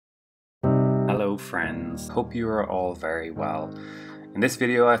Hello friends, hope you are all very well. In this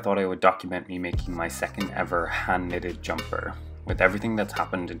video I thought I would document me making my second ever hand knitted jumper. With everything that's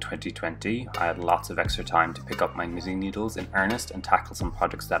happened in 2020, I had lots of extra time to pick up my knitting needles in earnest and tackle some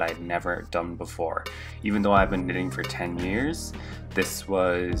projects that I'd never done before. Even though I've been knitting for 10 years, this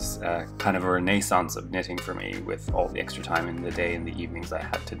was kind of a renaissance of knitting for me with all the extra time in the day and the evenings I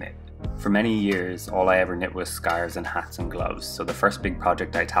had to knit. For many years, all I ever knit was scarves and hats and gloves, so the first big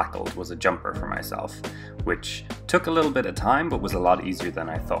project I tackled was a jumper for myself, which took a little bit of time but was a lot easier than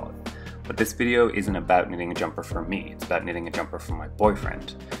I thought. But this video isn't about knitting a jumper for me, it's about knitting a jumper for my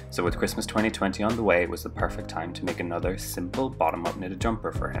boyfriend. So with Christmas 2020 on the way, it was the perfect time to make another simple bottom-up knitted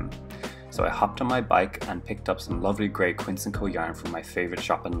jumper for him. So I hopped on my bike and picked up some lovely grey Quince & Co yarn from my favourite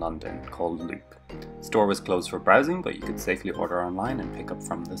shop in London called Loop. The store was closed for browsing, but you could safely order online and pick up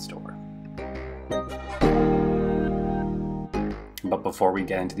from the store. But before we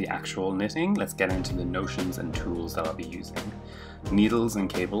get into the actual knitting, let's get into the notions and tools that I'll be using. Needles and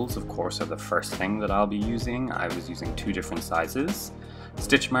cables, of course, are the first thing that I'll be using. I was using two different sizes.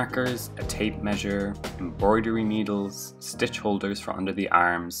 Stitch markers, a tape measure, embroidery needles, stitch holders for under the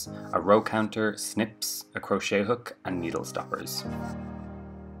arms, a row counter, snips, a crochet hook, and needle stoppers.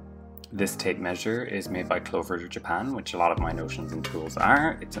 This tape measure is made by Clover Japan, which a lot of my notions and tools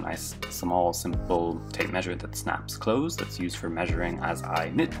are. It's a nice, small, simple tape measure that snaps closed that's used for measuring as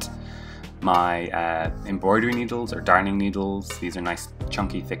I knit. My embroidery needles or darning needles, these are nice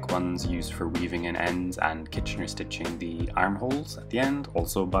chunky thick ones used for weaving in ends and Kitchener stitching the armholes at the end,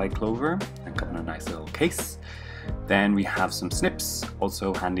 also by Clover, and come in a nice little case. Then we have some snips,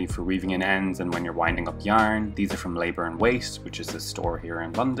 also handy for weaving in ends and when you're winding up yarn. These are from Labour and Waste, which is a store here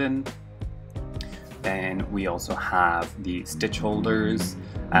in London. Then we also have the stitch holders.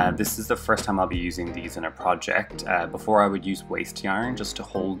 This is the first time I'll be using these in a project. Before I would use waste yarn just to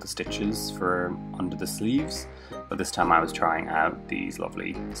hold the stitches for under the sleeves, but this time I was trying out these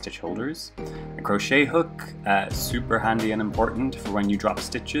lovely stitch holders. A crochet hook, super handy and important for when you drop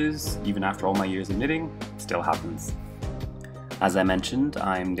stitches. Even after all my years of knitting, it still happens. As I mentioned,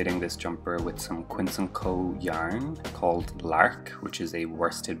 I'm knitting this jumper with some Quince & Co yarn called Lark, which is a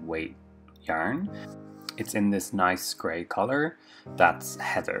worsted weight yarn. It's in this nice grey colour that's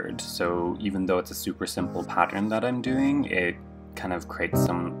heathered, so even though it's a super simple pattern that I'm doing, it kind of creates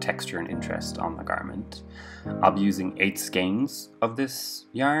some texture and interest on the garment. I'll be using 8 skeins of this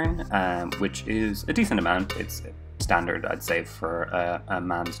yarn, which is a decent amount. It's standard, I'd say, for a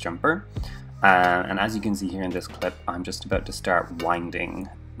man's jumper. And as you can see here in this clip, I'm just about to start winding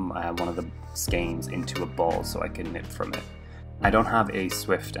one of the skeins into a ball so I can knit from it. I don't have a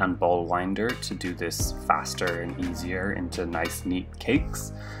swift and ball winder to do this faster and easier into nice neat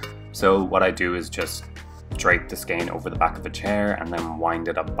cakes, so what I do is just drape the skein over the back of a chair and then wind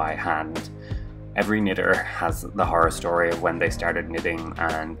it up by hand. Every knitter has the horror story of when they started knitting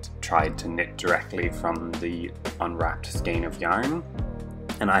and tried to knit directly from the unwrapped skein of yarn,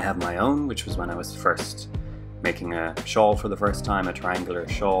 and I have my own, which was when I was first making a shawl for the first time, a triangular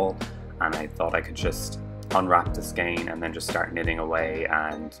shawl, and I thought I could just unwrap the skein and then just start knitting away,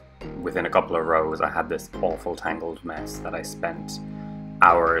 and within a couple of rows I had this awful tangled mess that I spent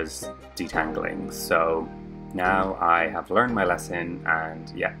hours detangling. So now I have learned my lesson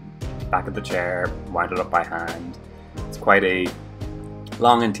and yeah, back at the chair, wind it up by hand. It's quite a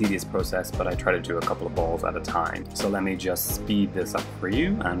long and tedious process, but I try to do a couple of balls at a time. So let me just speed this up for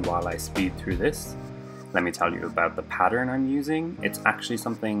you, and while I speed through this, let me tell you about the pattern I'm using. It's actually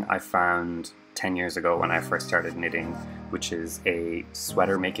something I found 10 years ago when I first started knitting, which is a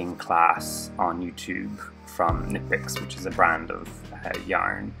sweater making class on YouTube from Knitpicks, which is a brand of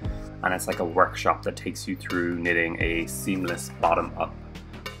yarn, and it's like a workshop that takes you through knitting a seamless bottom-up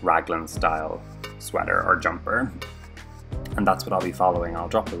raglan style sweater or jumper, and that's what I'll be following. I'll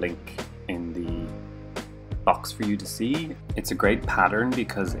drop a link in the box for you to see. It's a great pattern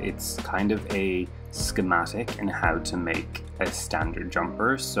because it's kind of a schematic in how to make a standard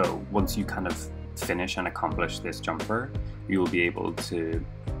jumper, so once you kind of finish and accomplish this jumper, you will be able to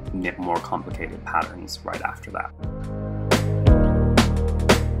knit more complicated patterns right after that.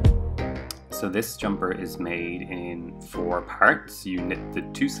 So this jumper is made in 4 parts. You knit the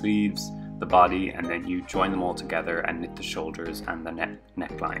 2 sleeves, the body, and then you join them all together and knit the shoulders and the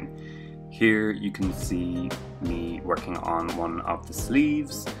neckline. Here you can see me working on one of the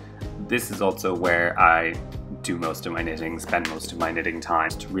sleeves. This is also where I do most of my knitting, spend most of my knitting time.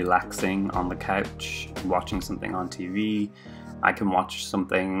 Just relaxing on the couch, watching something on TV. I can watch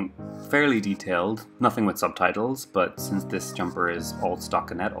something fairly detailed, nothing with subtitles, but since this jumper is all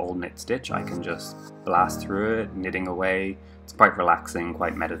stockinette, all knit stitch, I can just blast through it, knitting away. It's quite relaxing,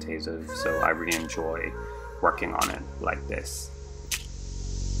 quite meditative, so I really enjoy working on it like this.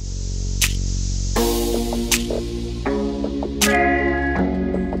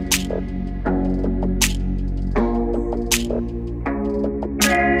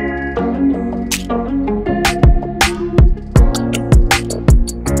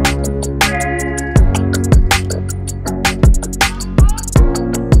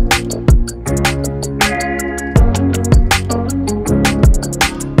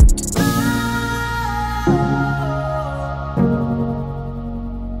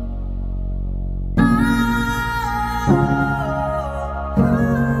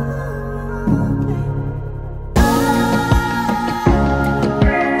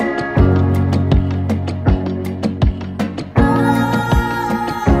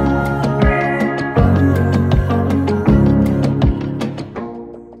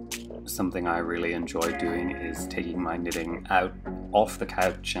 Something I really enjoy doing is taking my knitting out off the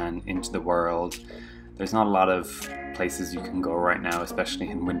couch and into the world. There's not a lot of places you can go right now, especially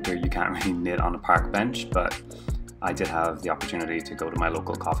in winter. You can't really knit on a park bench, but I did have the opportunity to go to my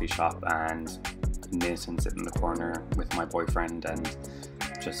local coffee shop and knit and sit in the corner with my boyfriend and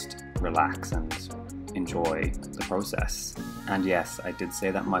just relax and enjoy the process. And yes, I did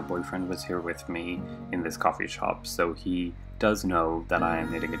say that my boyfriend was here with me in this coffee shop, so he does know that I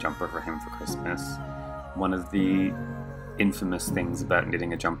am knitting a jumper for him for Christmas. One of the infamous things about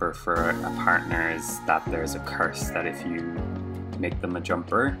knitting a jumper for a partner is that there's a curse that if you make them a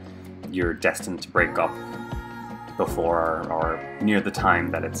jumper, you're destined to break up before or near the time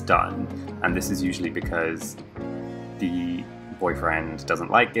that it's done. And this is usually because the boyfriend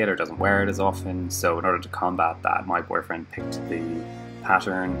doesn't like it or doesn't wear it as often. So in order to combat that, my boyfriend picked the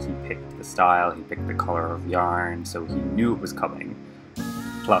pattern, he picked the style, he picked the color of yarn, so he knew it was coming.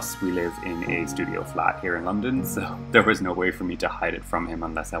 Plus, we live in a studio flat here in London, so there was no way for me to hide it from him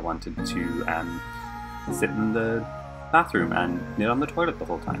unless I wanted to sit in the bathroom and knit on the toilet the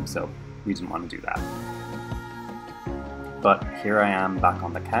whole time, so we didn't want to do that. But here I am back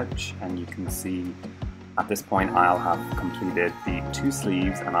on the couch, and you can see at this point I'll have completed the 2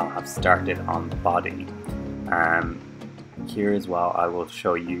 sleeves and I'll have started on the body. Here as well I will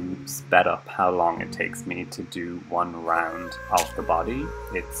show you sped up how long it takes me to do 1 round of the body.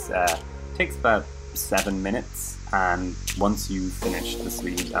 It takes about 7 minutes, and once you finish the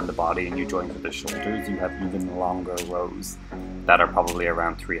sleeves and the body and you join for the shoulders, you have even longer rows that are probably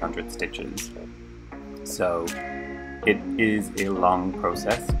around 300 stitches. So it is a long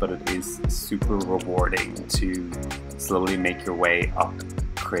process, but it is super rewarding to slowly make your way up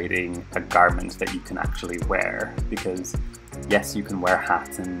creating a garment that you can actually wear, because yes, you can wear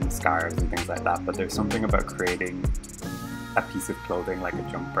hats and scarves and things like that, but there's something about creating a piece of clothing like a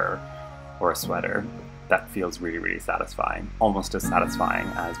jumper or a sweater that feels really, really satisfying. Almost as satisfying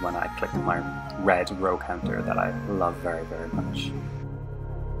as when I click my red row counter that I love very, very much.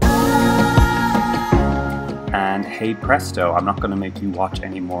 And hey presto, I'm not going to make you watch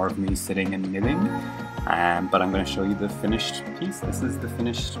any more of me sitting and knitting, but I'm going to show you the finished piece. This is the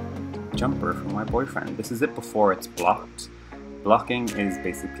finished jumper from my boyfriend. This is it before it's blocked. Blocking is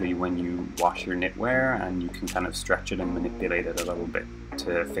basically when you wash your knitwear and you can kind of stretch it and manipulate it a little bit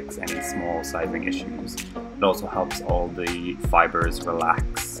to fix any small sizing issues. It also helps all the fibers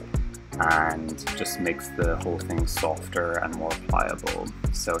relax and just makes the whole thing softer and more pliable.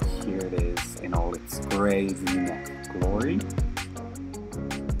 So here it is in all its grey V-neck glory.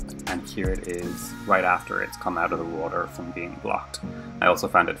 And here it is right after it's come out of the water from being blocked. I also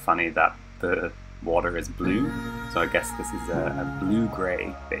found it funny that the water is blue, so I guess this is a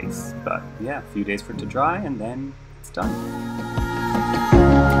blue-grey base. But yeah, a few days for it to dry and then it's done.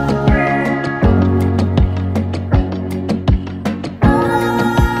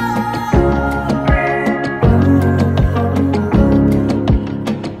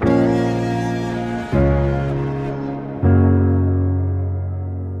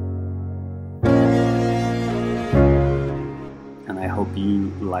 Hope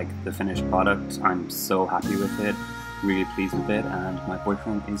you like the finished product. I'm so happy with it, really pleased with it, and my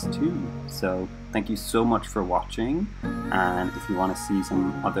boyfriend is too. So thank you so much for watching, and if you want to see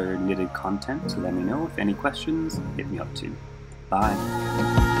some other knitted content, let me know. If any questions, hit me up too. Bye.